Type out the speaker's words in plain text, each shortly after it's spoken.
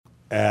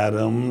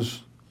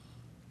Adams,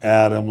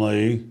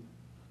 Adamley,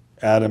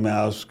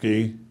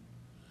 Adamowski,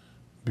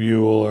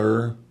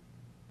 Bueller,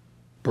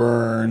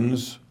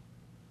 Burns,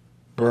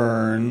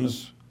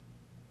 Burns,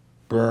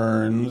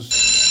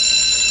 Burns.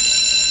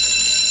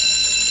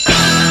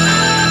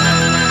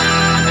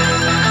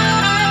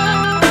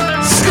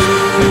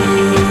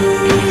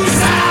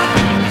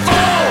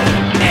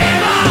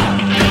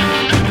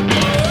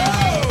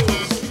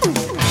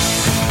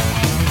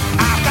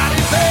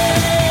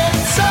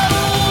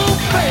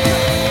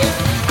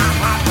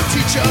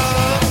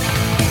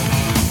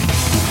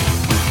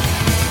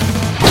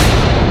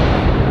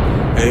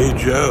 Hey,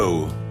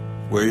 Joe,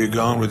 where you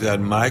going with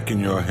that mic in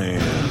your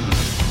hand?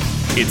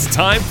 It's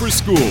time for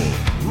school,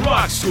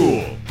 Rock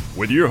School,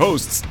 with your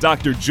hosts,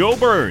 Dr. Joe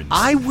Burns.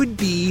 I would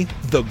be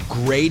the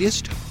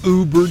greatest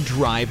Uber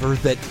driver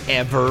that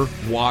ever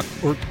walked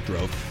or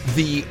drove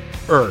the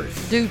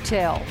earth. Do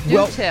tell.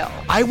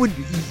 I would,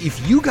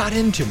 if you got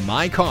into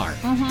my car,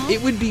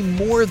 it would be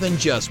more than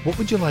just, what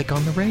would you like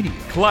on the radio?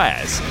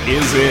 Class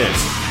is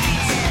in.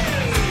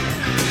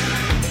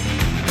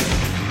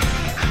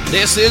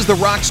 This is the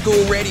Rock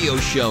School Radio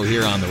Show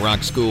here on the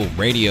Rock School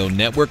Radio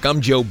Network. I'm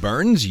Joe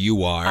Burns.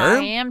 You are? I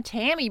am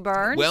Tammy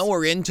Burns. Well,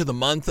 we're into the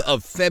month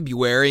of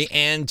February,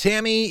 and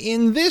Tammy,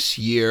 in this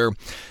year,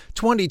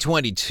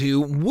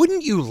 2022,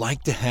 wouldn't you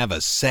like to have a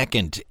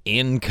second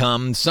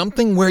income,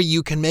 something where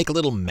you can make a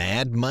little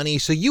mad money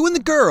so you and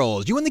the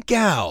girls, you and the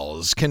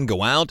gals can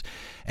go out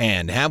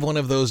and have one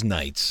of those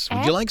nights?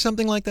 Would you like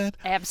something like that?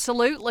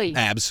 Absolutely.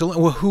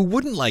 Absolutely. Well, who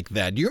wouldn't like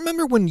that? Do you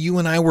remember when you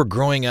and I were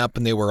growing up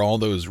and there were all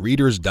those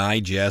Reader's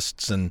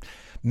Digests and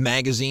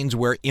magazines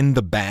where in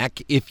the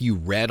back, if you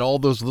read all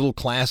those little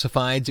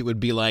classifieds, it would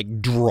be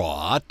like,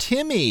 draw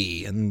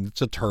Timmy, and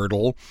it's a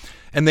turtle.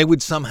 And they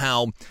would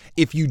somehow,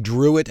 if you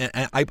drew it,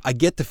 and I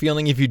get the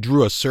feeling if you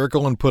drew a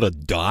circle and put a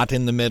dot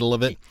in the middle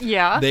of it,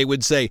 they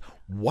would say,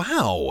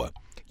 wow,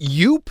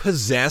 you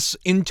possess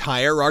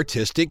entire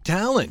artistic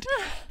talent.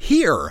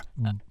 Here,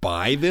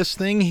 buy this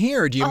thing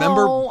here. Do you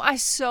remember? Oh, I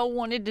so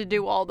wanted to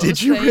do all those things.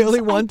 Did you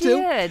really want to?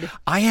 I did.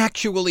 I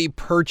actually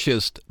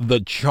purchased the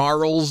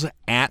Charles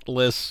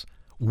Atlas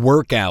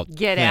workout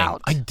Get thing.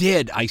 out. I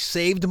did. I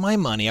saved my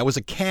money. I was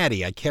a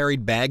caddy. I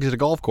carried bags at a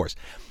golf course.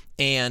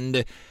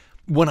 And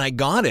when I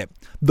got it,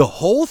 the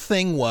whole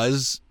thing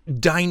was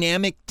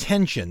dynamic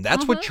tension.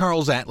 That's what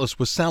Charles Atlas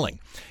was selling.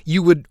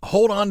 You would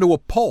hold on to a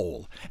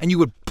pole, and you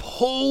would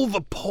pull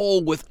the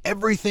pole with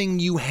everything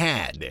you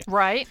had.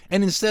 Right.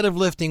 And instead of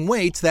lifting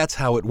weights, that's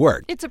how it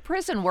worked. It's a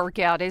prison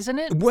workout, isn't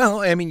it?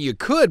 Well, I mean, you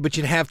could, but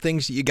you'd have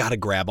things, you got to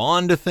grab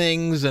onto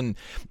things, and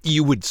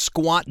you would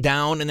squat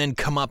down and then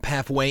come up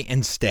halfway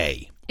and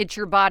stay. It's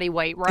your body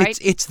weight, right?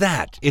 It's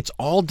that. It's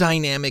all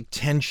dynamic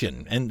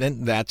tension, and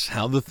then that's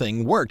how the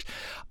thing worked.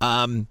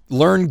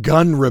 Learn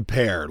gun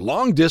repair,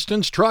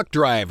 long-distance truck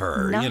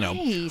driver,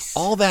 Nice.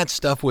 all that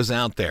stuff was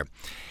out there.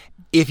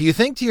 If you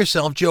think to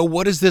yourself, Joe,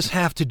 what does this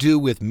have to do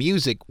with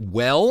music?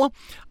 Well,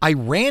 I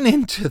ran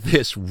into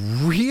this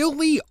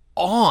really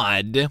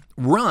odd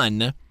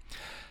run.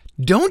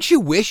 Don't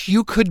you wish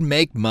you could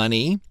make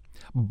money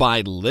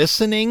by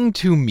listening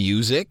to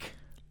music?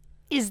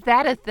 Is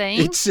that a thing?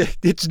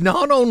 It's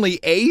not only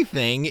a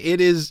thing, it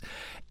is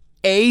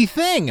a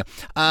thing.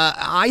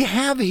 I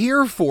have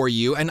here for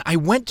you, and I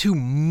went to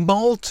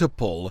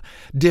multiple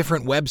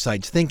different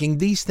websites thinking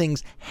these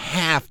things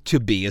have to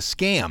be a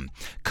scam.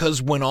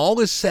 Because when all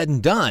is said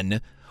and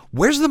done,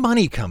 where's the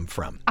money come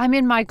from? I'm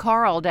in my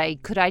car all day.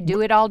 Could I do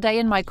it all day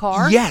in my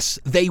car? Yes,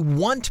 they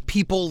want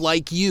people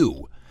like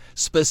you.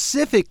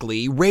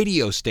 Specifically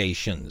radio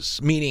stations,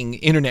 meaning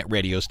internet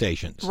radio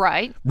stations.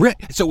 Right.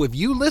 So if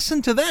you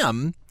listen to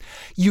them,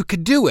 you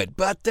could do it,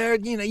 but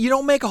you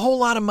don't make a whole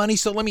lot of money.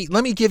 So let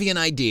me give you an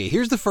idea.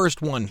 Here's the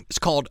first one. It's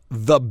called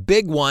The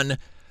Big One,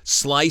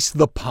 Slice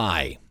the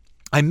Pie.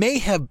 I may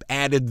have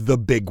added The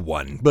Big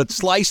One, but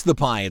Slice the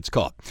Pie it's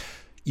called.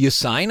 You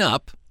sign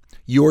up,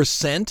 you're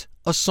sent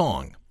a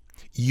song,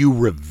 you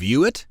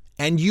review it,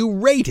 and you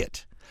rate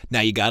it. Now,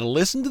 you got to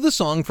listen to the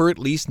song for at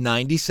least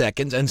 90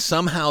 seconds, and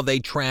somehow they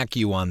track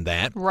you on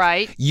that.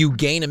 Right. You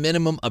gain a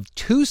minimum of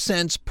 2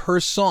 cents per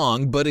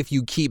song, but if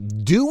you keep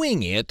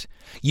doing it,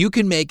 you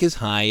can make as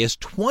high as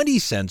 20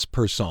 cents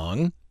per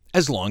song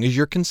as long as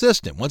you're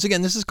consistent. Once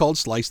again, this is called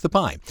Slice the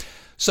Pie.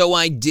 So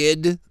I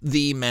did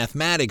the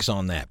mathematics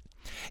on that.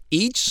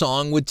 Each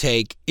song would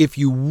take, if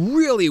you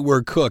really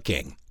were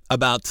cooking,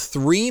 about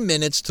 3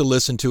 minutes to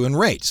listen to and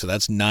rate. So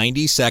that's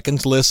 90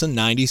 seconds listen,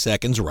 90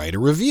 seconds write a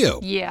review.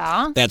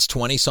 Yeah. That's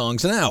 20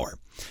 songs an hour.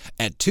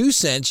 At 2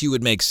 cents, you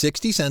would make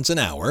 60 cents an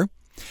hour.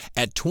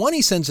 At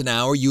 20 cents an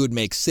hour, you would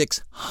make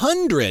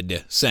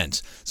 600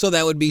 cents. So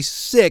that would be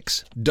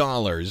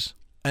 $6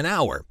 an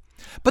hour.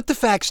 But the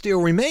fact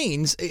still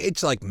remains,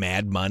 it's like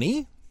mad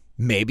money.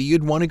 Maybe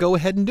you'd want to go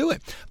ahead and do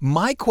it.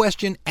 My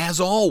question, as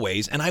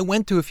always, and I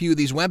went to a few of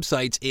these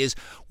websites, is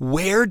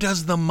where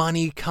does the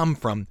money come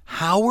from?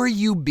 How are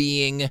you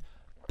being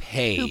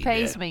paid? Who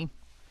pays me?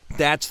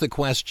 That's the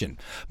question.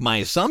 My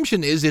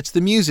assumption is it's the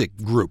music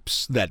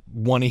groups that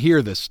want to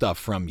hear this stuff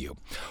from you.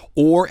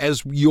 Or,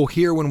 as you'll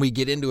hear when we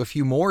get into a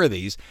few more of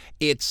these,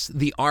 it's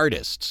the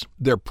artists.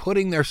 They're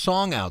putting their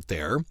song out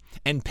there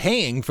and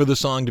paying for the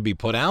song to be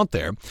put out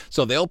there.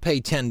 So they'll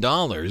pay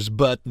 $10,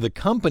 but the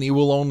company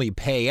will only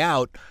pay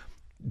out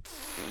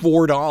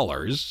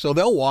 $4, so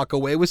they'll walk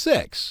away with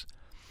 $6.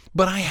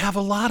 But I have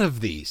a lot of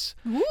these.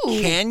 Ooh.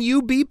 Can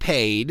you be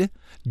paid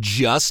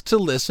just to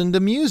listen to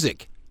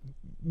music?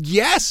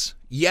 Yes.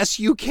 Yes,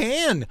 you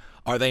can.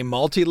 Are they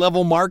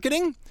multi-level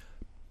marketing?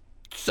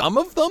 Some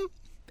of them.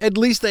 At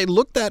least they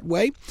look that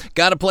way.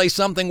 Got to play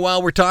something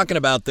while we're talking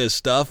about this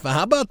stuff.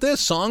 How about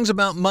this? Songs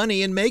about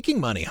money and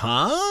making money,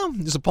 huh?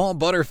 This is a Paul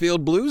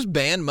Butterfield Blues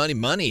Band, Money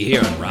Money,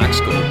 here on Rock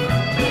School.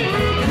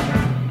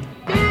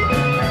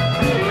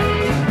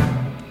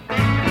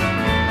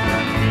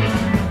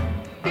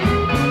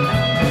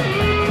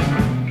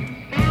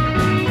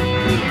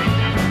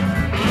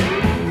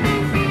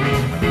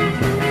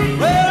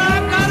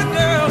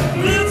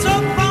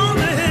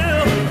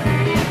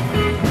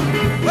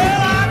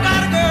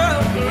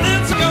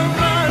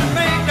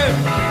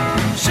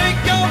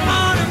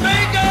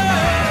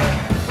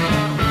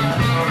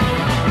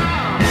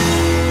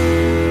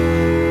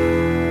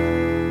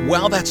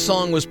 While that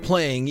song was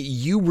playing,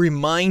 you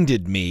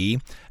reminded me,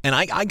 and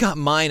I got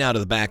mine out of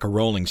the back of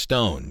Rolling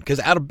Stone, because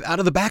out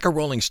of the back of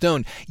Rolling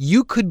Stone,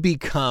 you could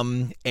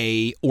become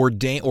an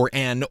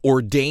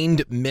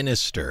ordained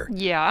minister.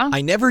 Yeah.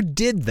 I never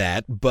did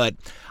that, but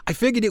I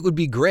figured it would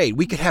be great.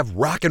 We could have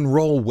rock and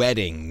roll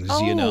weddings,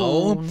 you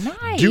know?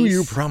 Nice. Do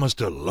you promise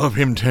to love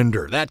him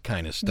tender? That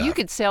kind of stuff. You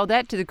could sell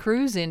that to the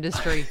cruise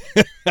industry.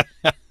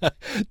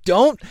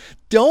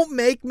 Don't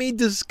make me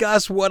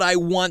discuss what I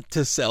want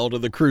to sell to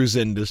the cruise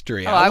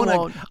industry. I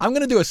won't. I'm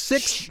going to do a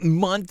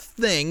 6-month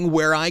thing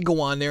where I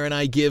go on there and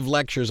I give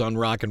lectures on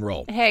rock and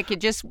roll. Heck, it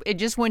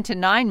just went to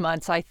 9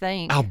 months, I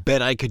think. I'll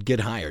bet I could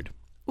get hired.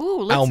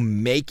 Ooh, I'll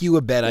make you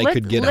a bet I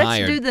could get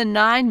hired. Let's do the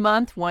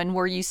 9-month one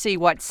where you see,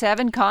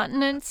 7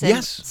 continents and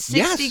Yes, 60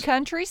 yes.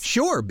 countries?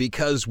 Sure,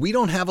 because we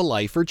don't have a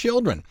life for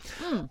children.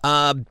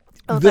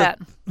 That.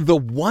 The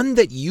one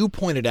that you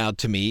pointed out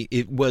to me,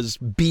 it was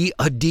be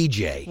a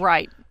DJ.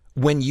 Right.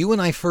 When you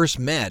and I first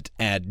met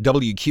at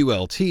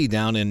WQLT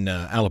down in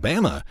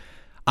Alabama,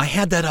 I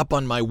had that up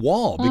on my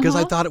wall because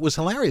I thought it was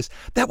hilarious.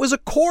 That was a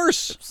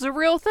course. It's a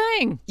real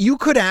thing. You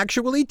could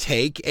actually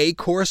take a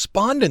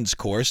correspondence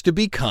course to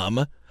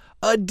become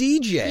a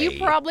DJ. You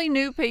probably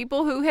knew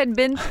people who had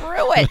been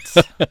through it.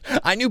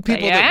 I knew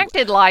people They that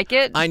acted like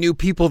it. I knew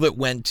people that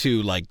went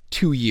to like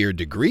 2-year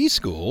degree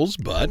schools,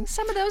 but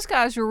Some of those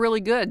guys were really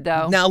good,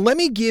 though. now let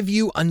me give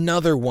you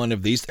another one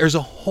of these. There's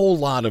a whole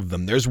lot of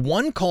them. There's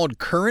one called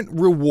Current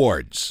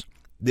Rewards.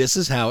 This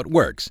is how it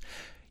works.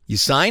 You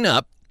sign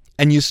up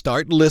and you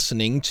start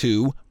listening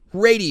to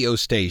radio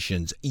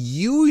stations,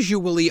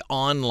 usually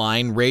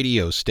online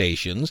radio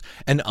stations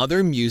and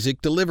other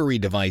music delivery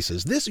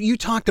devices. This, you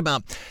talked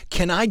about,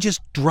 can I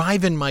just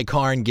drive in my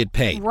car and get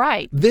paid?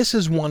 Right. This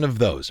is one of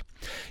those.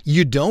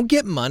 You don't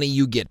get money,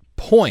 you get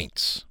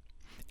points.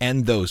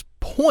 And those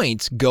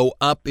points go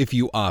up if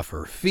you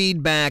offer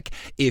feedback,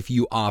 if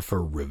you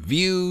offer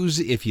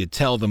reviews, if you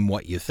tell them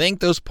what you think,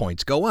 those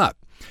points go up.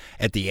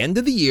 At the end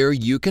of the year,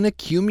 you can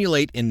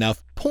accumulate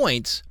enough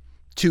points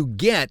to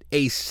get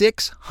a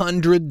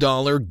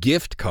 $600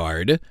 gift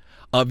card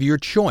of your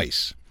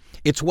choice.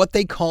 It's what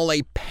they call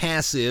a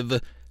passive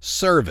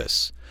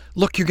service.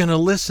 Look, you're going to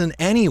listen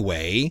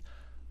anyway,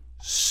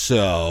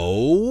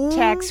 so...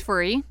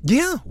 Tax-free.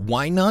 Yeah,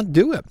 why not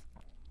do it?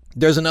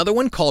 There's another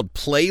one called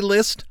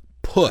Playlist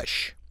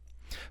Push.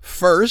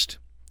 First,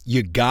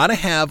 you gotta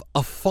have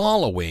a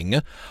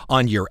following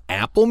on your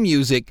Apple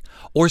Music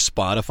or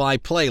Spotify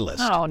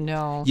playlist. Oh,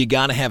 no. You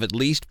gotta have at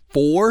least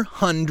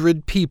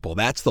 400 people.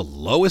 That's the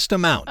lowest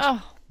amount.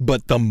 Oh.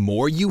 But the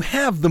more you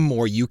have, the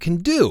more you can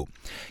do.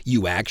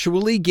 You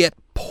actually get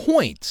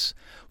points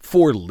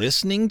for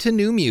listening to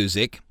new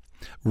music,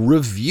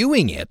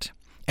 reviewing it,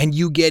 and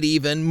you get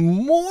even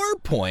more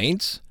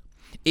points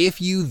if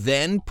you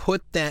then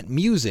put that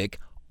music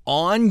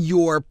on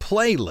your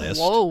playlist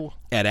Whoa.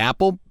 at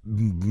Apple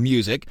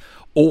Music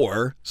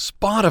or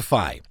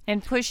Spotify.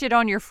 And push it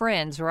on your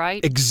friends,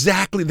 right?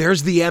 Exactly.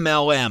 There's the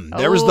MLM.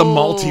 There's the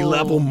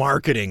multi-level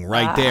marketing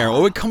right there.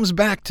 Oh, it comes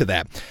back to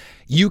that.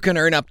 You can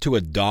earn up to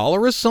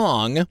 $1 a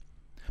song,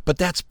 but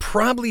that's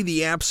probably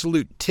the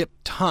absolute tip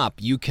top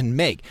you can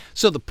make.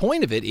 So the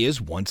point of it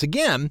is, once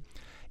again,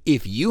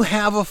 if you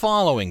have a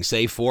following,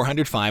 say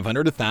 400,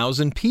 500,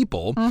 1,000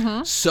 people,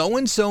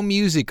 so-and-so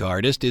music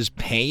artist is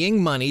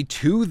paying money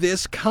to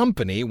this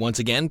company, once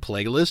again,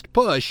 Playlist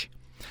Push,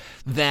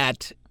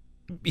 that,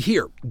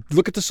 here,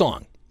 look at the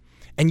song.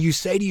 And you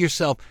say to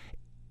yourself,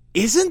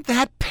 isn't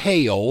that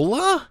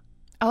payola?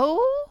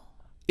 Oh?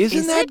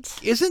 Isn't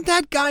Is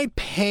that guy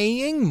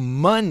paying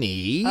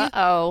money?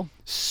 Uh-oh.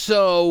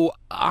 So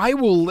I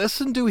will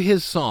listen to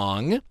his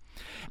song,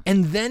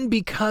 and then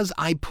because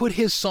I put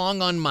his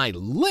song on my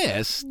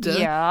list,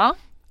 Yeah.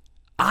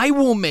 I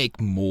will make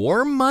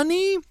more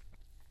money?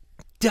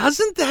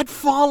 doesn't that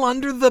fall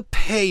under the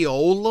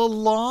payola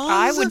laws?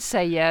 I would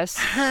say yes.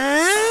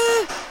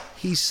 Huh?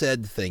 He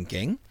said,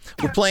 thinking.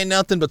 We're playing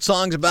nothing but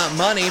songs about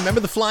money. Remember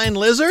the flying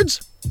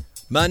lizards?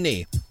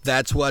 Money.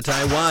 That's what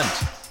I want.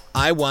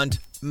 I want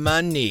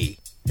money.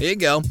 Here you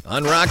go,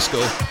 on Rock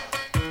School.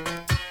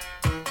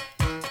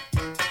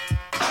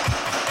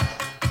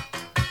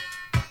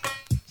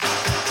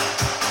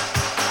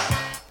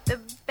 The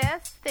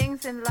best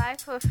things in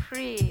life are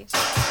free,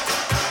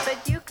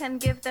 but you can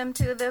give them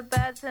to the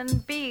birds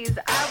and bees.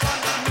 I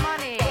want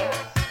money.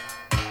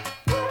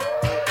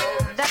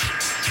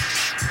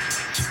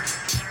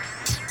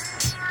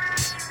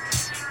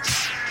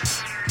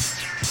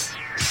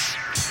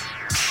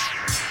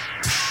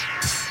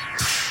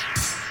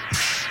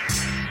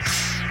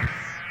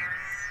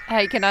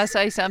 Hey, can I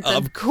say something?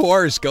 Of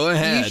course, go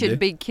ahead. You should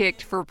be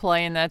kicked for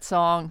playing that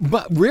song.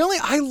 But really,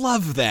 I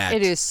love that.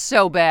 It is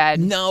so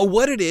bad. No,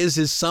 what it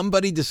is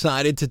somebody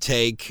decided to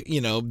take,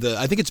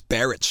 I think it's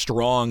Barrett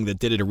Strong that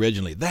did it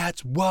originally.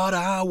 That's what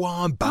I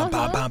want. Bum,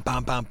 bum, bum,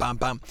 bum, bum, bum,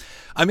 bum.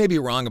 I may be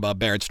wrong about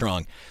Barrett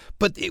Strong,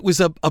 but it was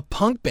a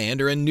punk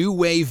band or a new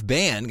wave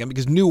band,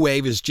 because new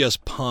wave is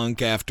just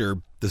punk after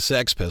the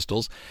Sex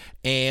Pistols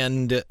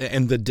and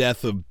the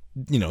death of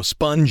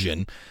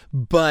Spongin,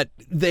 but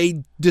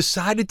they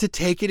decided to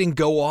take it and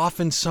go off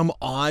in some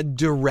odd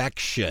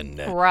direction.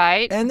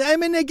 Right. And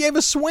they gave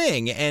a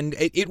swing, and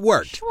it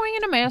worked. Swing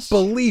and a miss.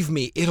 Believe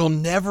me, it'll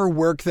never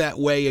work that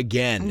way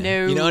again.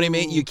 No. You know what I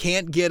mean? You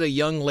can't get a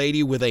young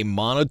lady with a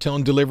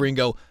monotone delivery and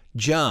go,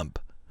 jump.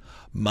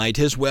 Might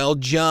as well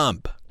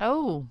jump.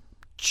 Oh.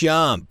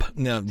 Jump.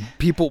 Now,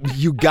 people,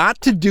 you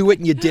got to do it,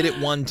 and you did it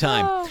one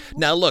time.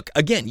 Now, look,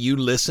 again, you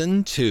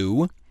listen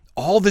to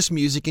all this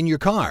music in your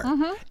car.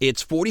 Mm-hmm.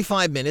 It's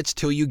 45 minutes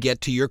till you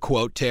get to your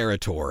quote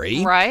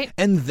territory. Right.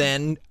 And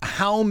then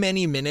how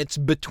many minutes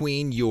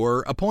between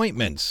your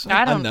appointments?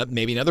 I don't know.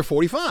 Maybe another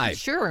 45.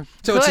 Sure.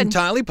 So it's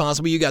entirely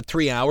possible you got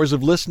 3 hours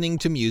of listening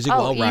to music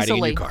while riding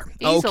in your car.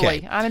 Easily.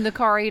 Okay. I'm in the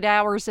car 8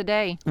 hours a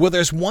day. Well,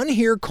 there's one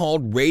here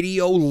called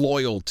Radio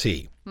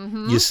Loyalty.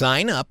 Mm-hmm. You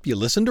sign up, you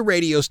listen to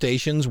radio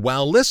stations.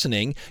 While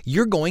listening,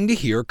 you're going to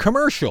hear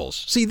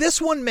commercials. See, this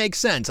one makes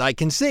sense. I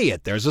can see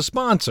it. There's a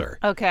sponsor.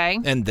 Okay.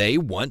 And they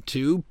want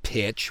to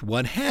pitch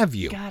what have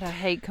you. God, I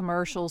hate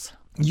commercials.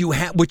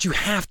 But you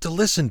have to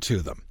listen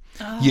to them.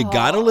 You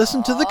got to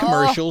listen to the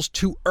commercials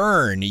to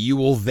earn. You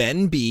will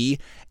then be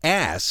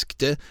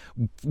asked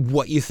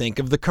what you think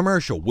of the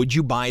commercial. Would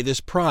you buy this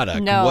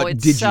product? No, what it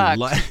did sucked.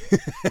 you like?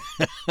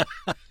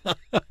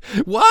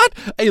 What?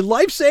 A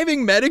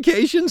life-saving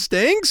medication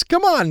stinks?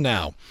 Come on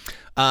now.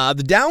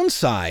 The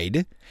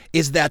downside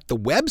is that the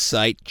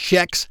website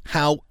checks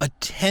how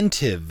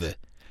attentive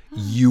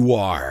you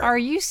are. Are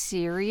you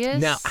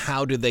serious? Now,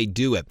 how do they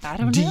do it? I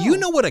don't know. Do you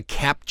know what a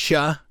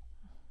CAPTCHA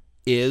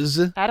is?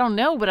 I don't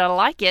know, but I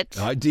like it.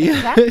 Do you?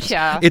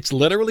 CAPTCHA. It's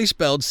literally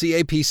spelled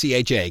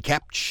CAPCHA.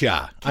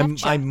 CAPTCHA.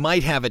 CAPTCHA. I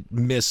might have it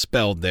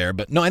misspelled there,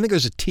 but no, I think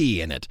there's a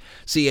T in it.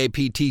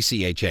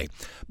 CAPTCHA.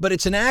 But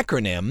it's an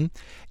acronym.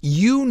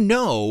 You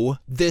know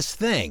this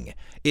thing.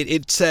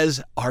 It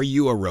says, are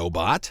you a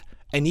robot?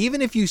 And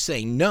even if you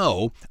say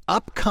no,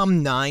 up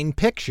come 9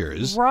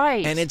 pictures.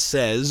 Right. And it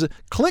says,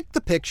 click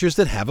the pictures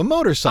that have a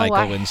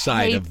motorcycle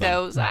inside of them.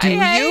 Those. Do I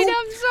hate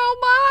them so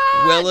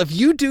much. Well, if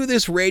you do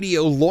this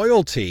Radio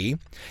Loyalty,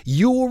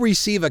 you will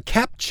receive a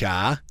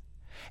CAPTCHA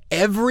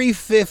every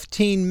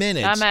 15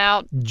 minutes. I'm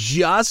out.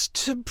 Just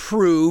to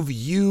prove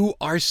you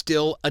are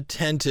still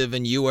attentive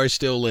and you are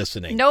still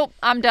listening. Nope,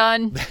 I'm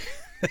done.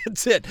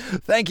 That's it.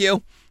 Thank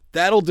you.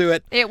 That'll do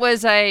it. It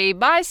was a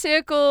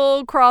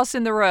bicycle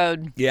crossing the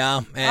road.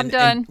 Yeah. I'm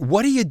done. And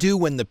what do you do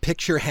when the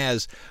picture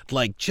has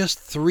like just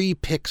 3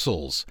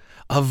 pixels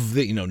of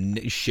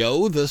the,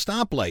 show the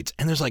stoplights,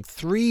 and there's like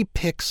 3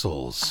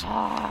 pixels.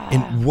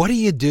 And what do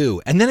you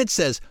do? And then it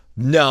says,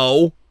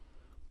 no,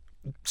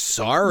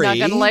 sorry. Not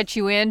going to let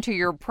you into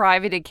your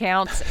private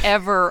accounts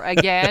ever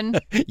again.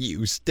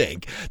 You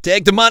stink.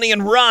 Take the money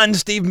and run.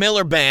 Steve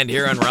Miller Band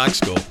here on Rock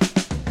School.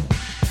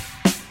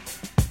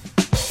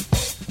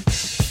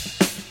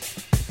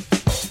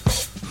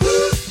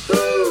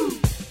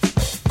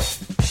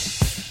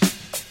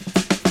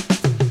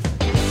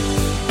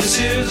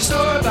 Here's a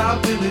story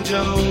about Billy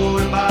Joe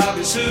and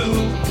Bobby Sue.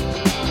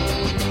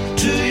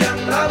 2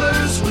 young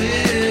lovers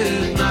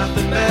with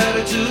nothing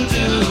better to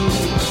do.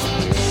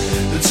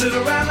 They'd sit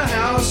around the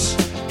house,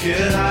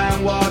 get high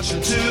and watch a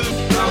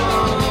tube. Go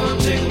on,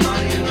 take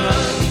money and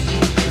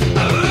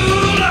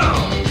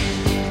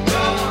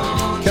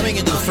run. Coming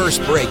into the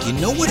first break, you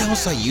know what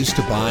else I used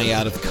to buy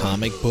out of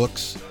comic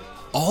books?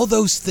 All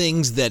those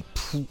things that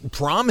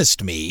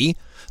promised me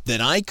that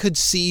I could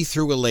see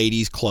through a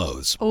lady's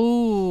clothes.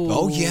 Ooh.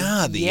 Oh,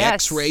 yeah, the yes.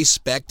 X-ray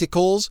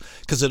spectacles,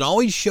 because it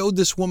always showed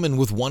this woman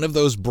with one of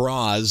those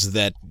bras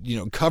that,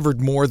 covered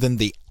more than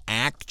the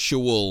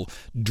actual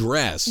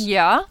dress.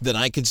 Yeah. That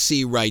I could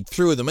see right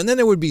through them. And then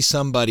there would be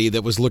somebody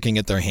that was looking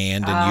at their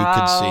hand and you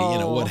could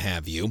see, what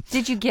have you.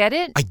 Did you get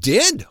it? I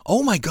did.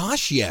 Oh, my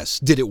gosh, yes.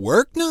 Did it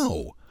work?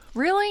 No.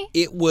 Really?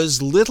 It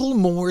was little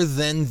more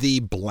than the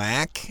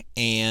blue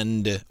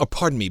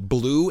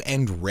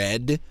and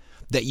red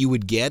that you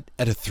would get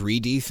at a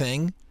 3D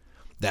thing.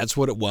 That's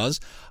what it was.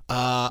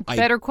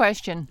 Better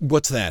question.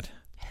 What's that?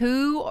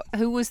 Who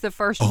was the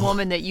first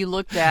woman that you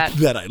looked at?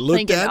 That I looked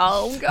thinking, at?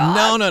 Oh,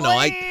 God. No.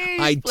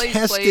 I Please,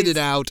 tested it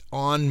out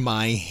on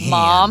my hand.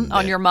 Mom?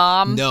 On your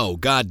mom? No,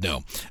 God,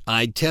 no.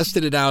 I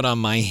tested it out on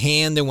my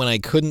hand, and when I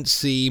couldn't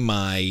see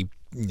my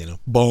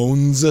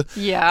bones,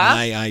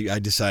 I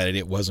decided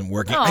it wasn't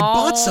working. Aww. I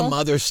bought some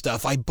other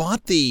stuff. I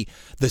bought the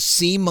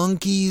sea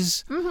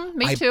monkeys.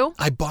 Me too.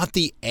 I bought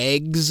the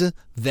eggs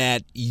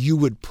that you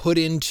would put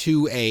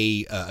into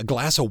a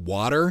glass of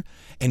water,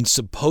 and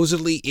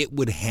supposedly it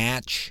would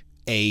hatch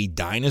a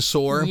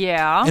dinosaur.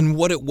 Yeah. And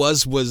what it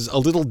was a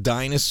little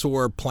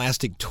dinosaur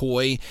plastic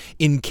toy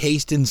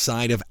encased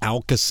inside of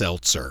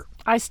Alka-Seltzer.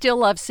 I still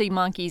love sea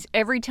monkeys.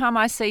 Every time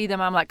I see them,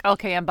 I'm like,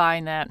 okay, I'm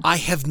buying that. I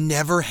have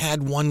never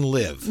had one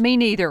live. Me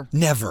neither.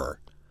 Never.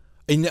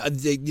 And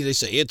they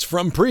say it's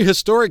from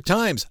prehistoric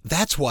times.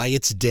 That's why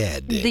it's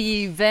dead.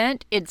 The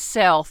event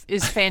itself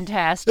is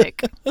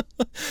fantastic.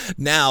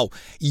 Now,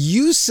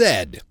 you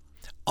said,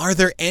 are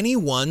there any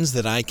ones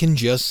that I can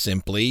just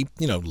simply,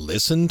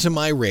 listen to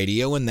my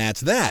radio and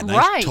that's that? And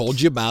Right. I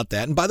told you about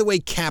that. And by the way,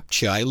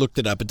 CAPTCHA, I looked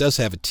it up. It does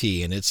have a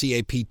T in it.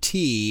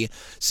 CAPTCHA,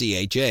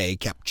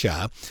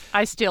 CAPTCHA.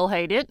 I still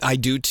hate it. I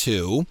do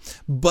too.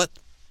 But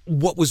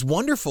what was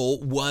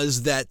wonderful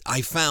was that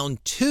I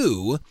found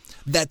two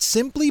that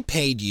simply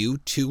paid you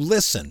to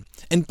listen.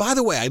 And by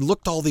the way, I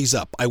looked all these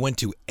up. I went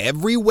to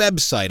every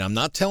website. I'm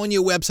not telling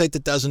you a website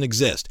that doesn't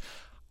exist.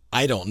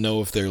 I don't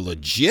know if they're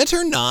legit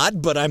or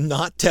not, but I'm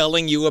not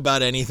telling you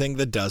about anything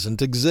that doesn't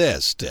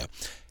exist.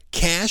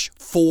 Cash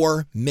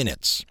 4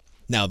 minutes.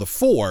 Now, the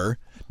 4,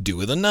 do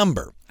with a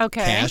number.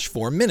 Okay. Cash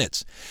 4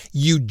 minutes.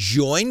 You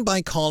join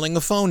by calling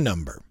a phone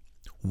number.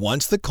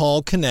 Once the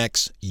call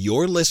connects,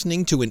 you're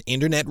listening to an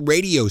internet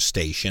radio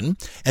station,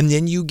 and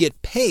then you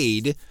get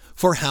paid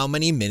for how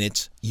many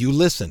minutes you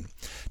listen.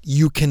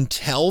 You can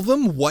tell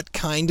them what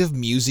kind of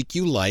music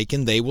you like,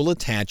 and they will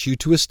attach you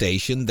to a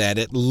station that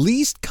at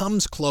least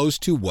comes close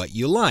to what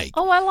you like.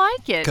 Oh, I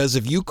like it. Because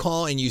if you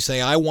call and you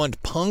say, I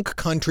want punk,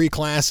 country,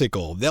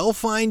 classical, they'll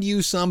find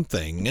you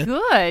something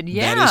Good,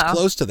 yeah. that is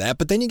close to that.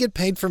 But then you get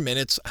paid for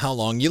minutes, how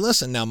long you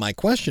listen. Now, my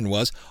question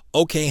was,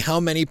 okay,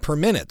 how many per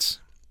minute?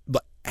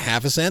 But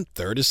half a cent,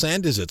 third a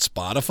cent? Is it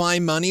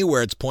Spotify money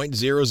where it's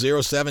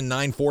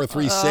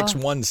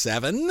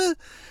 0.007943617?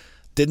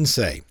 Didn't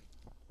say.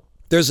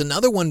 There's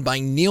another one by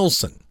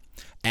Nielsen,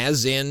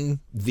 as in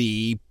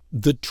the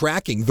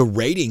tracking, the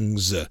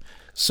ratings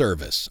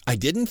service. I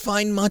didn't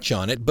find much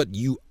on it, but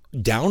you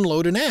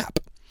download an app,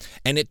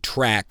 and it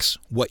tracks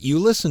what you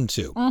listen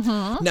to.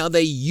 Mm-hmm. Now,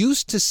 they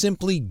used to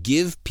simply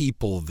give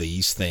people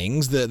these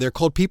things. They're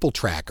called people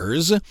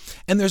trackers,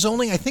 and there's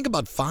only, I think,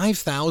 about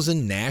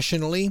 5,000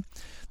 nationally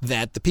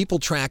that the people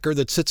tracker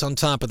that sits on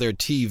top of their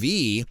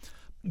TV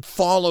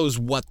follows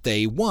what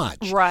they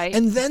watch. Right.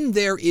 And then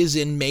there is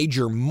in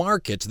major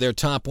markets, their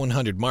top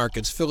 100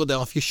 markets,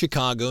 Philadelphia,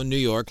 Chicago, New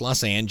York,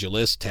 Los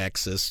Angeles,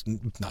 Texas,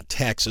 not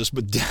Texas,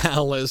 but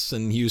Dallas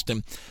and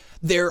Houston.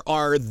 There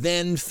are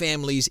then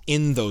families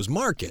in those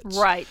markets.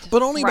 Right.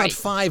 But only about Right.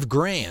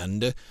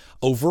 $5,000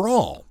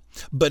 overall.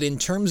 But in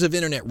terms of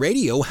internet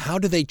radio, how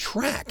do they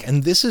track?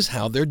 And this is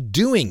how they're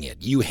doing it.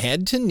 You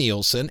head to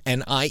Nielsen,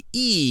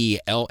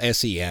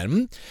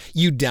 Nielsen,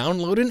 you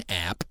download an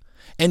app,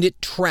 and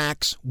it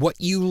tracks what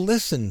you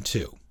listen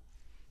to.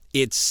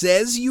 It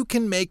says you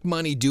can make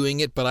money doing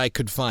it, but I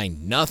could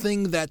find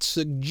nothing that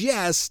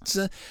suggests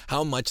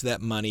how much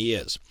that money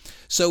is.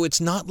 So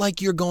it's not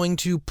like you're going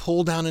to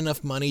pull down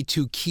enough money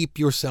to keep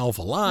yourself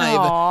alive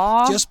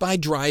Aww. just by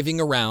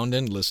driving around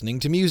and listening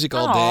to music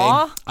all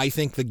Aww. day. I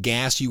think the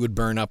gas you would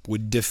burn up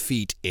would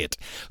defeat it.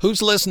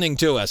 Who's listening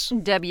to us?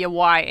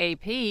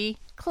 WYAP,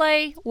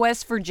 Clay,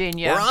 West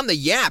Virginia. We're on the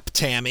Yap,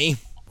 Tammy.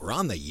 We're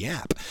on the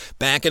Yap.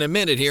 Back in a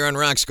minute here on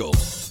Rock School.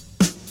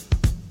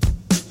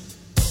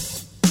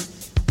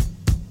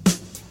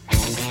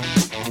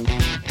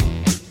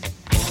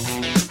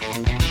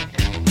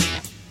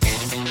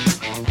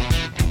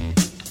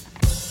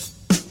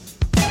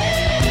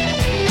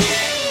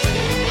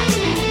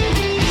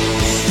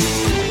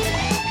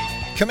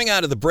 Coming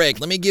out of the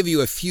break, let me give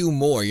you a few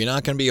more. You're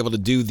not going to be able to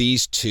do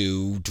these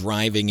two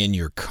driving in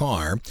your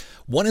car.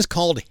 One is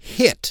called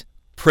Hit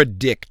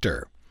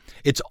Predictor.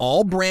 It's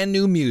all brand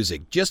new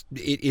music.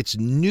 It's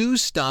new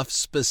stuff,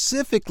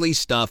 specifically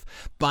stuff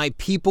by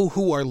people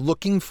who are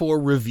looking for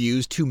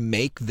reviews to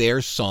make their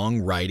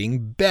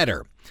songwriting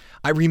better.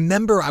 I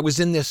remember I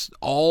was in this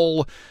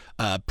all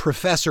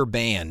professor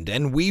band,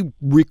 and we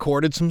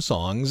recorded some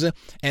songs,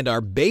 and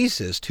our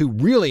bassist, who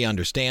really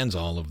understands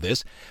all of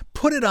this,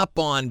 put it up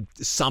on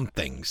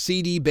something,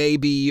 CD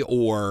Baby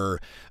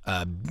or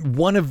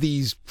one of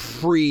these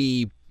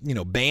free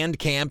band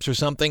camps or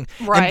something,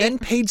 Right. and then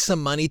paid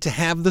some money to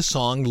have the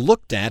song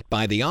looked at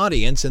by the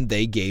audience, and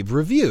they gave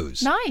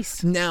reviews.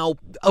 Nice. Now,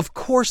 of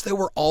course, there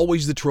were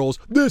always the trolls.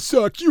 This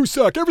sucks, you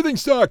suck, everything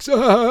sucks.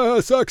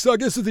 Suck.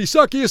 This is the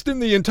suckiest in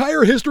the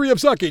entire history of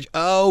suckage.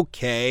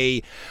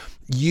 Okay.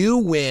 You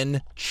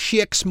win.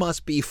 Chicks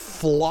must be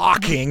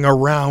flocking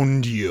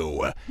around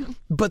you.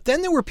 But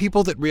then there were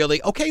people that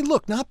really, okay,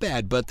 look, not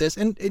bad, but this,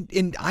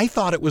 and I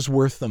thought it was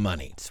worth the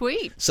money.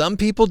 Sweet. Some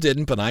people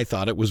didn't, but I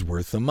thought it was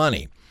worth the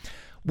money.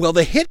 Well,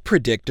 the hit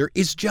predictor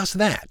is just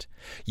that.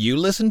 You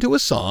listen to a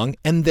song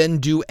and then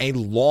do a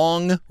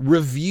long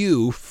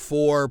review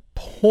for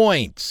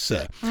points.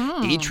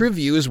 Each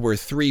review is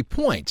worth 3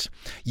 points.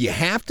 You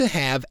have to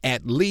have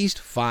at least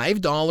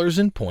 $5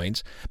 in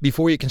points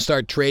before you can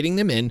start trading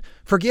them in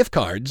for gift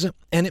cards.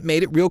 And it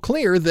made it real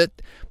clear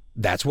that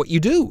that's what you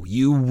do.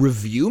 You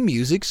review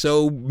music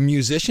so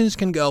musicians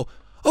can go,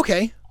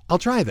 okay, I'll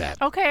try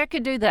that. Okay, I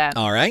could do that.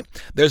 All right.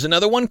 There's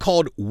another one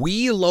called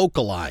We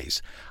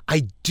Localize.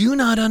 I do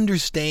not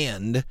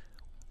understand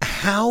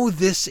how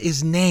this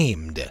is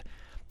named.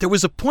 There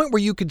was a point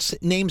where you could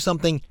name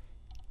something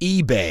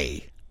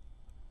eBay.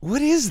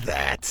 What is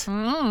that?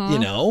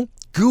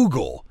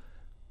 Google.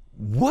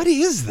 What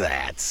is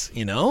that?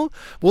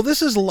 Well,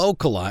 this is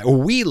Localize, or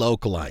We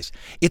Localize.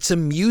 It's a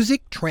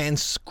music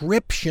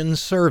transcription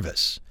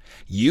service.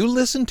 You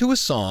listen to a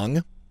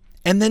song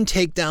and then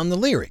take down the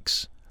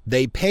lyrics.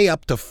 They pay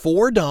up to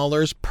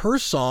 $4 per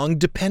song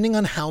depending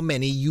on how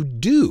many you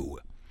do.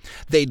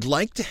 They'd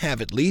like to have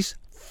at least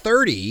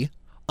 30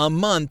 a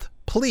month,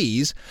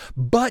 please,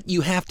 but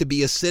you have to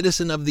be a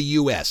citizen of the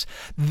U.S.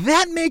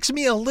 That makes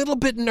me a little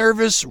bit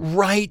nervous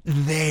right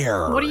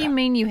there. What do you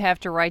mean you have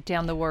to write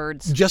down the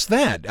words? Just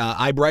that.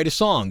 I write a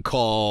song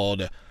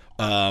called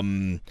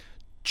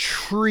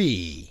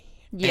Tree.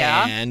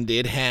 Yeah. And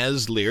it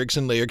has lyrics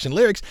and lyrics and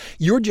lyrics.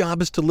 Your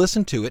job is to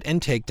listen to it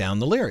and take down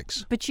the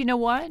lyrics. But you know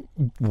what?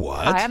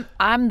 What?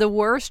 I'm the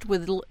worst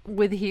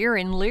with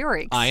hearing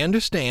lyrics. I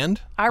understand.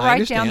 I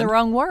write down the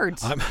wrong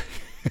words.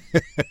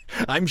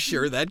 I'm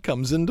sure that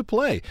comes into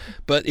play.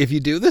 But if you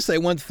do this, they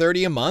want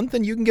 30 a month,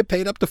 and you can get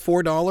paid up to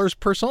 $4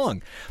 per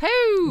song.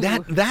 Pooh!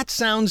 That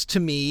sounds to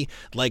me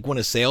like when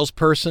a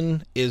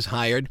salesperson is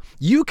hired,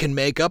 you can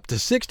make up to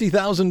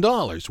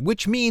 $60,000,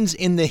 which means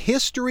in the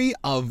history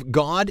of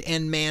God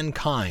and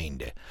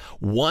mankind,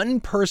 one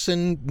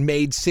person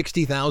made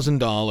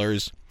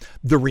 $60,000.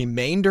 The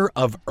remainder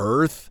of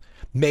Earth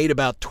made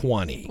about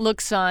 20. Look,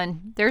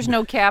 son, there's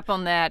no cap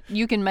on that.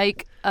 You can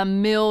make $1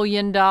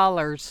 million.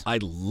 I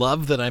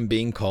love that I'm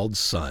being called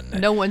son.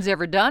 No one's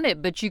ever done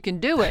it, but you can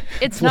do it.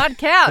 It's not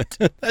capped.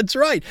 That's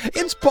right.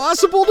 It's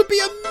possible to be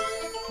a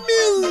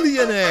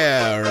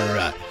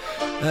millionaire.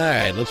 All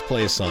right, let's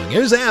play a song.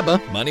 Here's ABBA,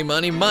 Money,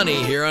 Money,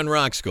 Money, here on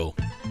Rock School.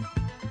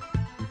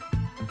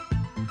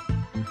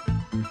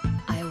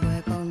 I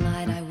work all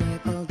night, I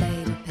work all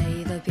day to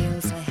pay the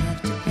bills I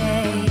have to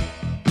pay.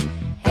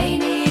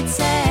 Ain't it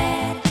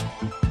sad?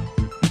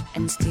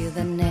 And still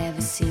there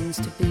never seems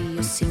to be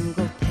a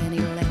single penny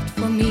left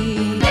for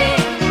me.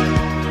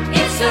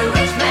 It's a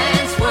rich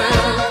man's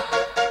world.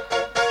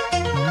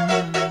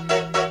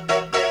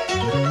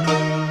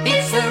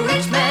 It's a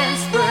rich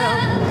man's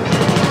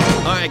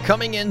world. All right,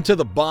 coming into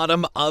the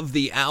bottom of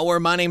the hour.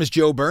 My name is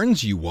Joe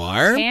Burns. You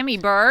are? Tammy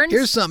Burns.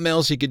 Here's something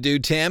else you could do,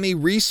 Tammy.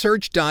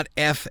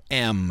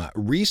 Research.fm.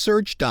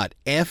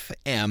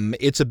 Research.fm.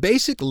 It's a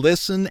basic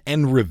listen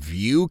and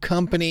review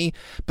company,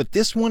 but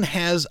this one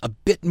has a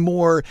bit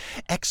more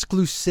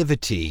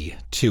exclusivity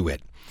to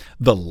it.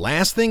 The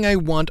last thing I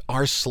want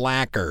are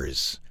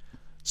slackers.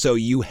 So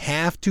you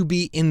have to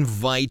be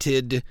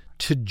invited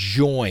to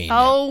join.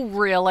 Oh,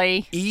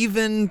 really?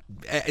 Even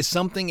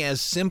something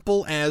as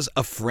simple as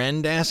a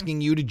friend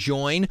asking you to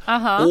join,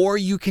 Uh-huh. or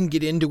you can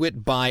get into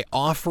it by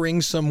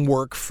offering some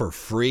work for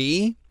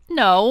free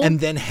No. and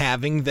then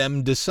having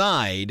them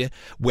decide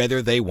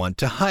whether they want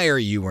to hire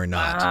you or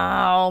not.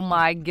 Oh,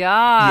 my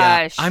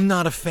Yeah, gosh. I'm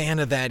not a fan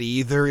of that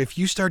either. If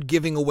you start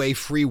giving away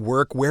free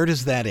work, where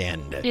does that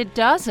end? It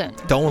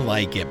doesn't. Don't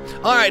like it.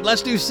 All right,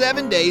 let's do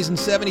 7 days and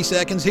 70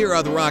 seconds. Here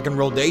are the rock and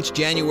roll dates.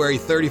 January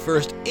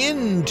 31st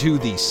into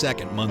the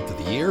second month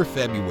of the year,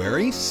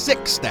 February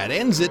 6th. That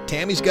ends it.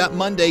 Tammy's got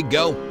Monday.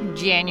 Go.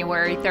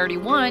 January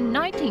 31,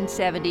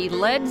 1970,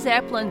 Led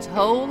Zeppelin's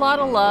Whole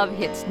Lotta Love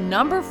hits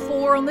number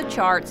 4 on the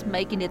charts,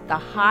 making it the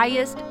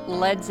highest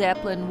Led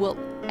Zeppelin will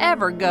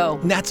ever go.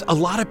 And that's a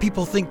lot of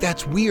people think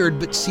that's weird,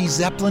 but see,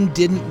 Zeppelin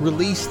didn't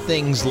release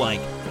things like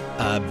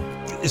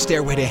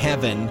Stairway to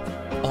Heaven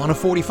on a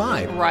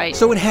 45. Right.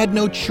 So it had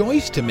no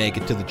choice to make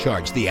it to the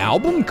charts. The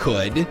album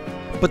could,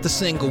 but the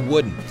single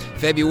wouldn't.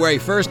 February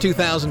 1st,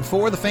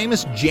 2004, the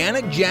famous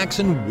Janet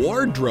Jackson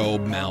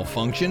wardrobe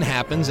malfunction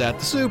happens at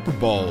the Super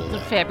Bowl.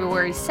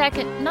 February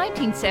 2nd,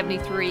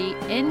 1973,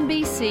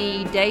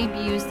 NBC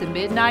debuts the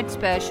Midnight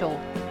Special.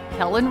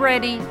 Helen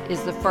Reddy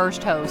is the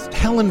first host.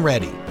 Helen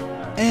Reddy.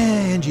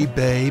 Angie,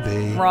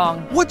 baby.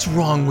 Wrong. What's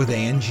wrong with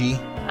Angie?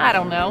 I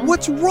don't know.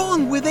 What's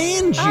wrong with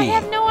Angie? I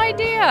have no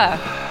idea.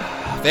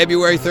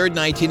 February 3rd,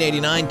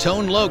 1989,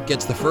 Tone Loc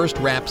gets the first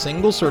rap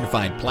single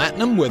certified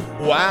platinum with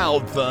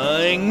Wild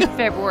Thing.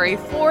 February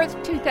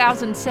 4th,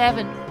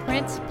 2007,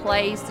 Prince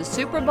plays the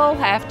Super Bowl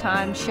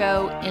halftime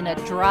show in a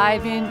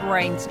drive-in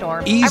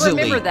rainstorm. I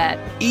remember that.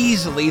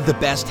 Easily the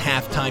best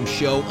halftime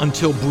show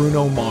until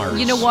Bruno Mars.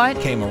 You know what?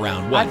 Came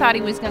around. What? I thought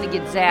he was going to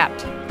get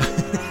zapped.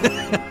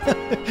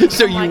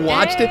 So I'm you like,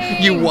 watched it?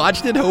 dang. You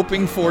watched it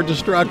hoping for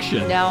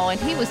destruction. No, and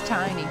he was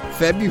tiny.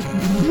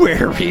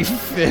 February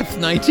 5th,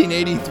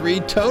 1983,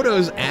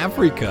 Toto's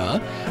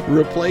Africa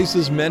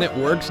replaces Men at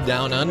Work's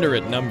Down Under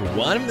at number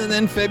 1. And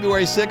then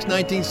February 6th,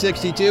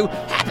 1962,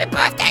 Happy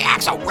Birthday,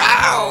 Axl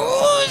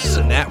Rose!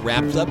 And that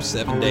wraps up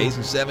 7 days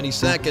and 70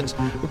 seconds.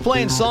 We're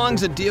playing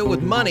songs that deal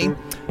with money.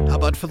 How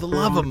about For the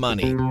Love of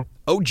Money?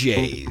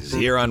 OJ's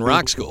here on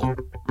Rock School.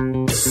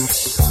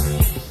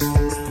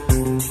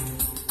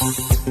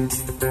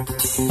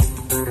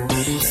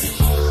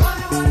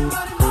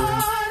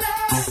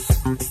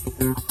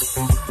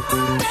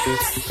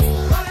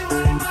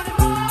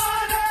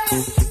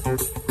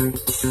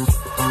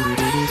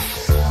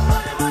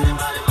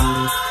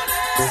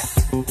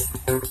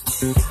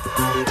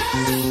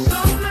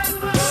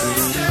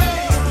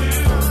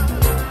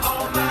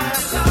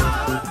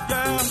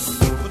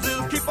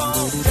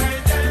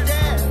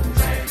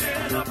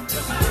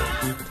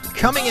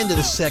 Coming into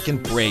the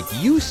second break,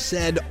 you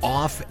said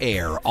off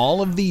air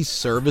all of these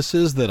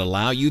services that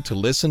allow you to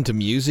listen to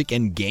music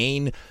and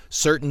gain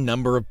certain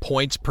number of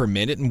points per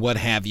minute and what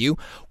have you.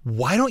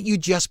 Why don't you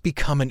just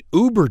become an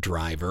Uber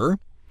driver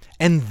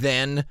and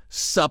then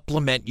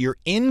supplement your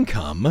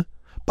income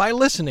by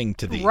listening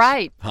to these?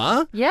 Right.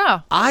 Huh?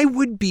 Yeah. I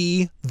would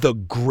be the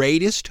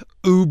greatest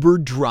Uber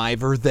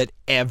driver that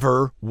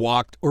ever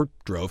walked or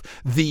drove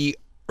the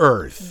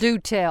earth. Do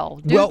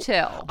tell.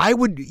 Tell. I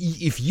would,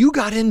 if you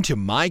got into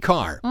my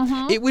car,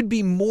 it would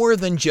be more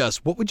than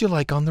just, what would you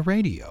like on the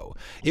radio?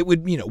 It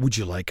would, would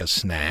you like a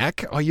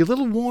snack? Are you a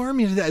little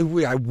warm?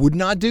 I would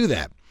not do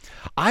that.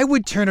 I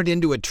would turn it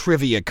into a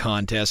trivia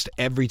contest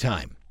every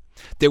time.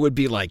 There would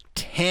be like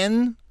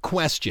 10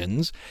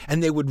 questions,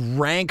 and they would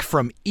rank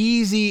from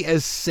easy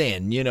as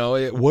sin.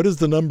 What is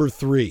the number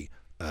 3?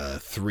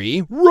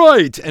 3.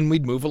 Right. And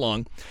we'd move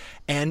along.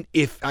 And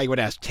if I would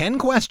ask 10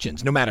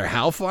 questions, no matter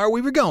how far we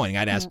were going,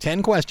 I'd ask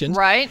 10 questions.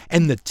 Right.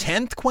 And the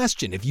 10th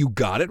question, if you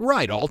got it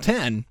right, all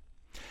 10,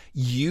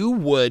 you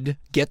would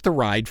get the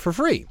ride for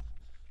free.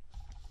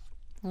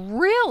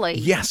 Really?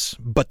 Yes.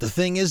 But the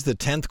thing is, the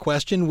 10th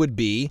question would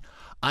be,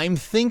 I'm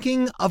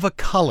thinking of a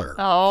color.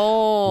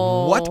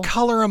 Oh. What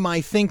color am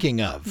I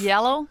thinking of?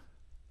 Yellow?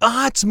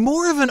 It's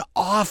more of an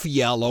off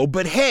yellow,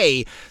 but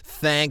hey,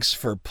 thanks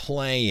for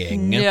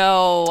playing.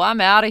 No, I'm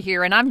out of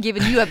here, and I'm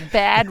giving you a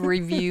bad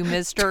review,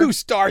 mister. 2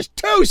 stars,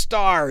 2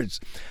 stars.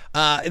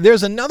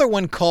 There's another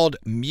one called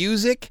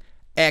Music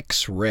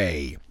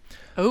X-Ray.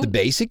 Ooh. The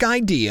basic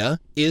idea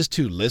is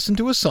to listen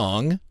to a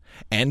song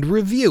and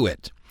review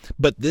it.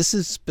 But this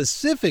is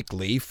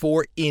specifically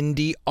for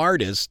indie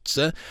artists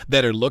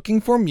that are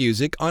looking for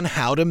music on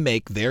how to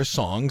make their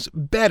songs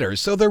better.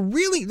 So they're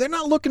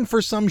not looking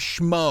for some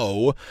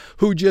schmo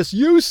who just,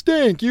 you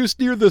stink, you're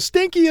the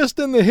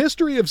stinkiest in the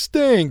history of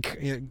stink.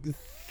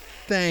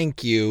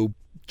 Thank you,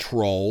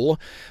 troll.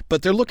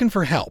 But they're looking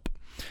for help.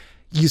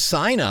 You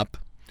sign up.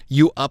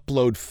 You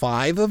upload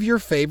 5 of your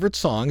favorite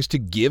songs to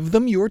give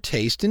them your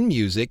taste in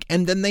music,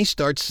 and then they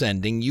start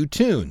sending you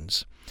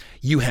tunes.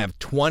 You have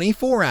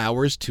 24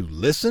 hours to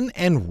listen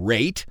and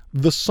rate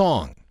the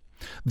song.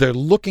 They're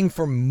looking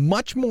for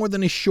much more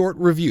than a short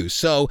review.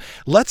 So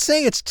let's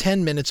say it's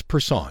 10 minutes per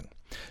song.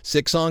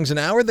 6 songs an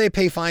hour, they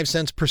pay 5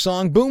 cents per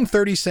song. Boom,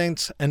 30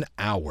 cents an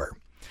hour.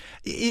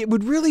 It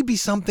would really be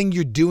something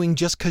you're doing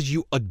just because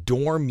you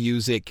adore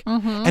music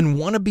and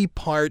want to be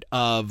part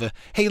of,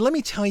 hey, let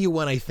me tell you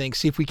what I think,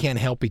 see if we can't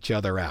help each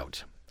other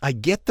out. I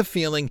get the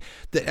feeling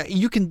that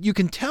you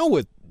can tell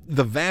with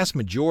the vast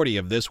majority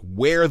of this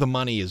where the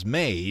money is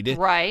made.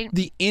 Right.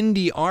 The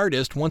indie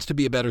artist wants to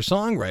be a better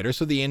songwriter,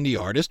 so the indie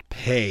artist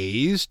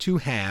pays to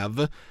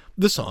have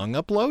the song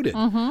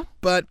uploaded.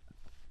 But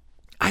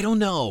I don't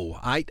know.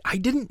 I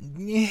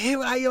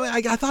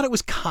thought it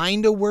was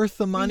kind of worth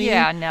the money.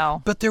 Yeah,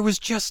 no. But there was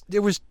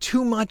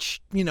too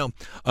much, I don't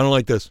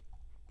like this.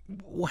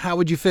 How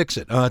would you fix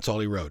it? Oh, that's all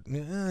he wrote.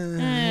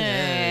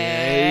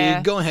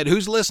 Go ahead.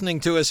 Who's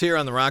listening to us here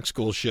on the Rock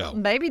School Show?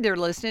 Maybe they're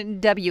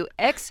listening to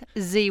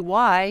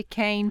WXZY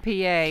Kane,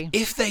 PA.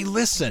 If they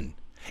listen,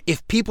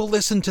 if people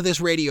listen to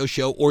this radio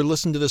show or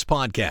listen to this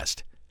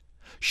podcast,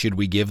 should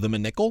we give them a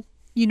nickel?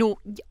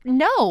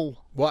 No.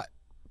 What?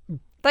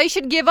 They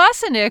should give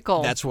us a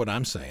nickel. That's what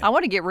I'm saying. I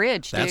want to get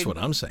rich, dude. That's what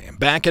I'm saying.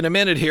 Back in a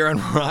minute here on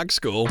Rock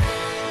School.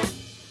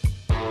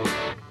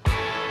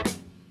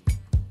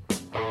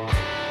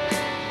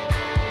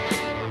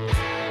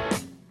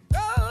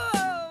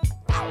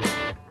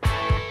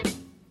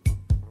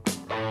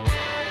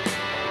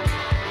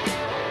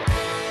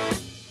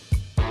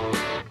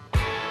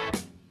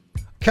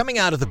 Coming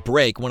out of the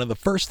break, one of the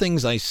first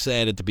things I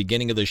said at the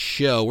beginning of the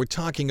show, we're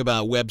talking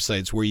about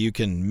websites where you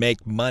can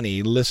make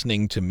money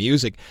listening to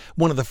music.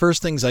 One of the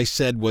first things I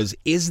said was,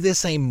 is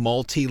this a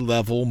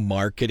multi-level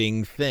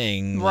marketing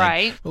thing?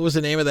 Right. What was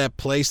the name of that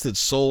place that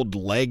sold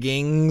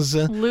leggings?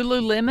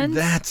 Lululemon?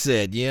 That's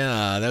it,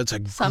 yeah. That's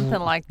a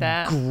Something like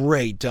that.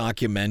 Great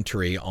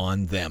documentary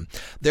on them.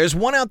 There's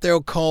one out there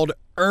called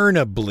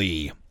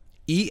Earnably.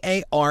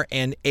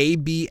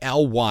 Earnably.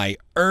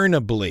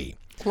 Earnably.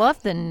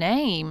 Love the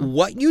name.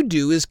 What you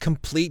do is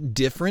complete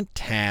different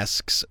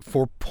tasks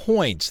for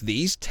points.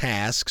 These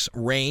tasks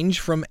range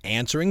from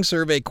answering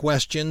survey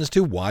questions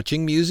to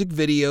watching music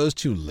videos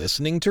to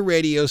listening to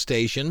radio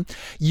station.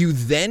 You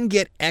then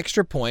get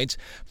extra points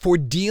for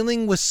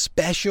dealing with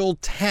special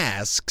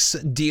tasks,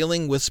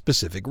 dealing with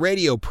specific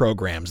radio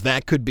programs.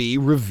 That could be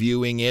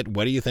reviewing it.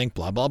 What do you think?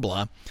 Blah, blah,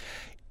 blah.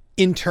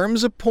 In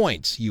terms of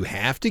points, you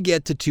have to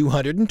get to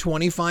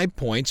 225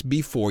 points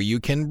before you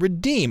can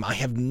redeem. I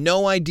have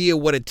no idea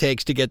what it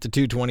takes to get to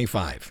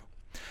 225.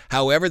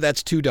 However,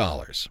 that's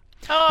 $2.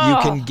 Oh. You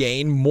can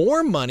gain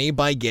more money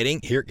by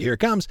getting, here it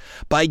comes,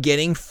 by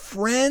getting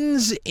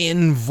friends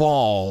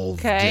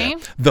involved. Okay.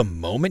 The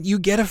moment you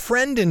get a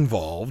friend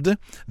involved,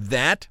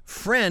 that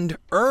friend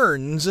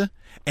earns,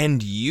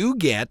 and you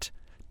get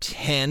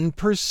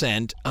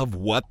 10% of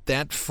what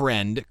that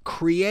friend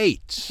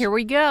creates. Here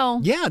we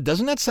go. Yeah,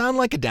 doesn't that sound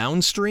like a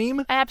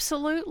downstream?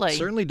 Absolutely.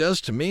 Certainly does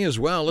to me as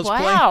well. Let's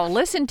play. Wow,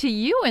 listen to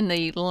you in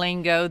the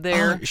lingo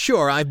there.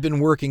 Sure, I've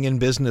been working in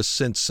business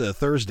since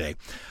Thursday.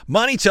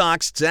 Money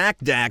Talks, Zach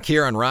Dack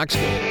here on Rock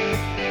School.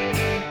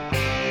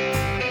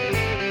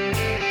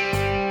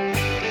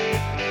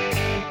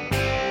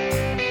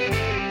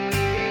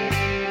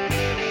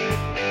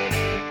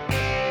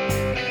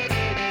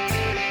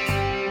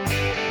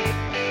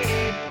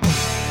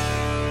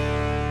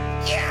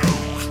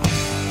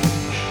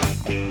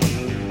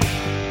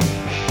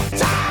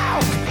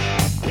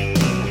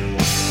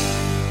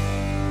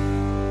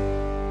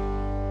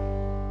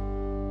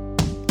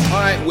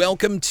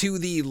 Welcome to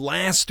the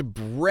last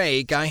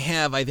break. I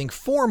have, I think,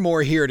 4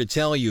 more here to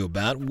tell you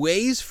about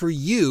ways for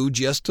you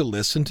just to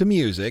listen to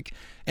music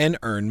and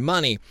earn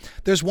money.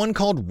 There's one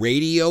called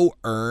Radio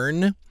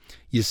Earn.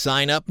 You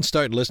sign up and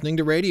start listening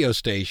to radio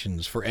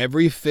stations. For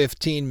every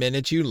 15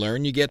 minutes you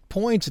learn, you get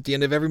points. At the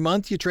end of every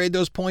month, you trade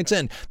those points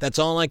in. That's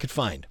all I could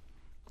find.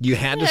 You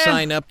had to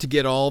sign up to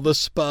get all the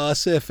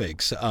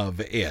specifics of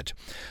it.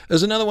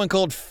 There's another one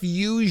called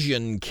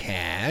Fusion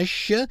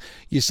Cash.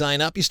 You sign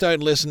up, you start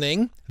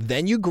listening,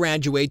 then you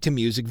graduate to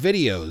music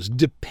videos,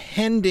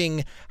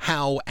 depending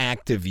how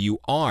active you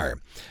are.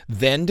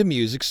 Then to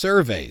music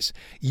surveys.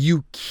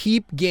 You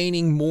keep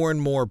gaining more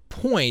and more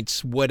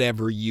points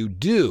whatever you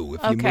do.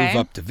 If you move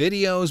up to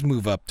videos,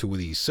 move up to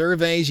these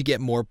surveys, you get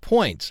more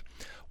points.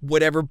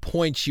 Whatever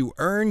points you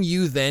earn,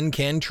 you then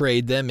can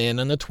trade them in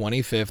on the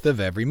 25th of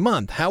every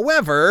month.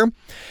 However,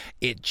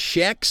 it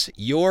checks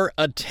your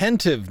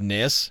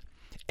attentiveness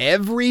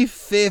every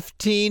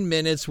 15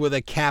 minutes with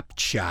a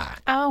CAPTCHA.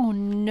 Oh,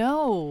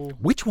 no.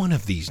 Which one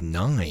of these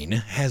 9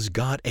 has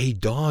got a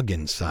dog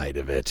inside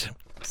of it?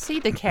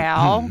 See the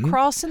cow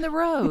crossing the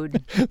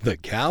road. The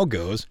cow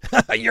goes,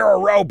 "You're a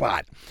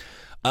robot."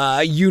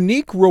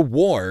 Unique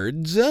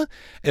rewards.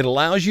 It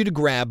allows you to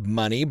grab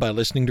money by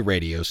listening to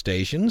radio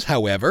stations.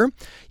 However,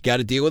 you got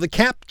to deal with a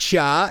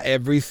CAPTCHA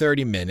every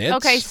 30 minutes.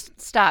 Okay,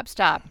 stop.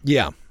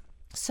 Yeah.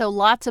 So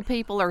lots of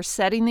people are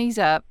setting these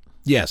up.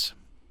 Yes.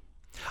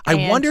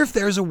 I wonder if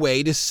there's a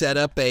way to set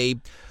up a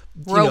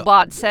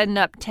robot setting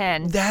up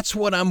 10. That's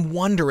what I'm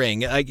wondering.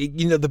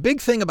 The big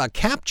thing about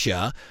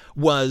CAPTCHA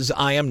was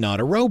I am not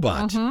a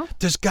robot.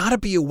 There's got to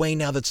be a way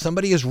now that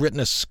somebody has written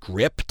a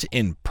script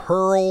in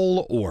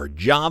Perl or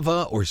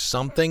Java or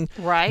something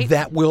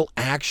that will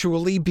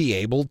actually be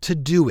able to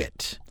do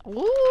it.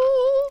 Ooh.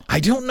 I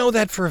don't know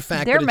that for a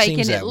fact, They're but it making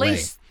seems that at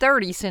least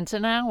 30 cents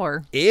an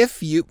hour.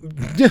 If you...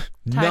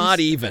 not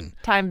even.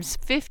 Times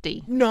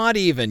 50. Not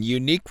even.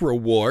 Unique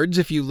rewards.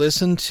 If you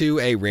listen to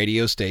a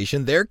radio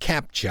station, their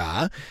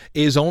CAPTCHA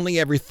is only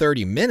every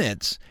 30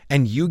 minutes,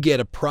 and you get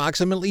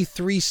approximately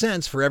 3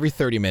 cents for every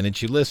 30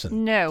 minutes you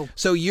listen. No.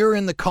 So you're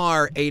in the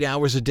car 8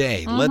 hours a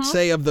day. Let's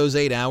say of those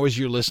 8 hours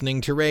you're listening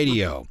to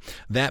radio.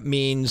 That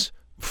means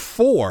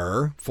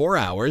 4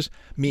 hours,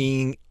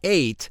 meaning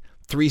 8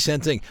 3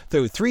 cents thing.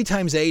 So 3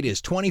 times 8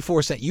 is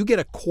 24 cents. You get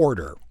a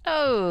quarter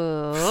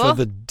for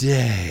the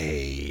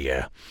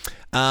day.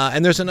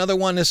 And there's another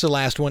one. This is the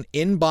last one.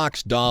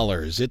 Inbox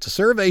Dollars. It's a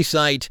survey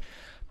site,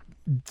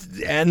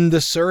 and the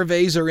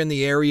surveys are in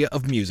the area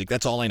of music.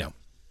 That's all I know.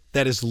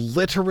 That is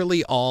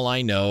literally all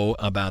I know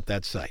about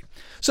that site.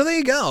 So there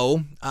you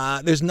go.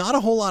 There's not a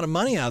whole lot of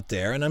money out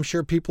there, and I'm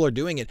sure people are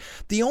doing it.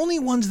 The only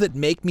ones that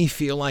make me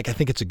feel like I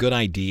think it's a good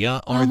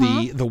idea are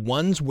the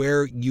ones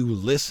where you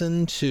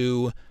listen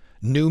to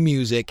new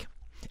music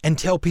and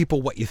tell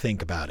people what you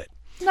think about it.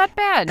 Not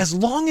bad. As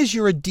long as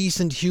you're a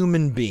decent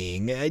human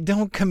being,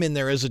 don't come in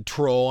there as a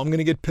troll. I'm going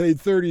to get paid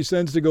 30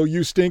 cents to go,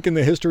 you stink in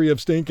the history of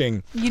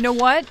stinking. You know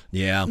what?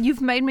 Yeah.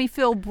 You've made me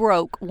feel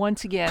broke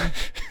once again.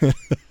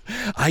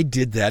 I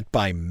did that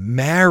by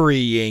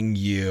marrying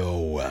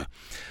you.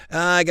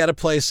 I got to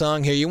play a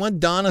song here. You want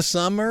Donna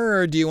Summer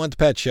or do you want the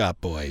Pet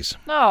Shop Boys?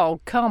 Oh,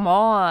 come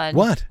on.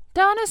 What?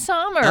 Donna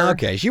Summer.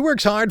 Okay, she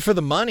works hard for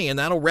the money, and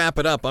that'll wrap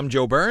it up. I'm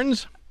Joe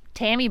Burns.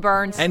 Tammy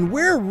Burns. And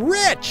we're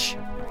rich.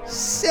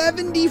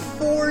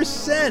 74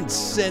 cents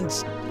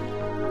since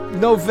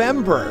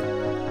November.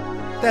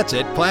 That's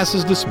it. Class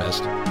is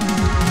dismissed.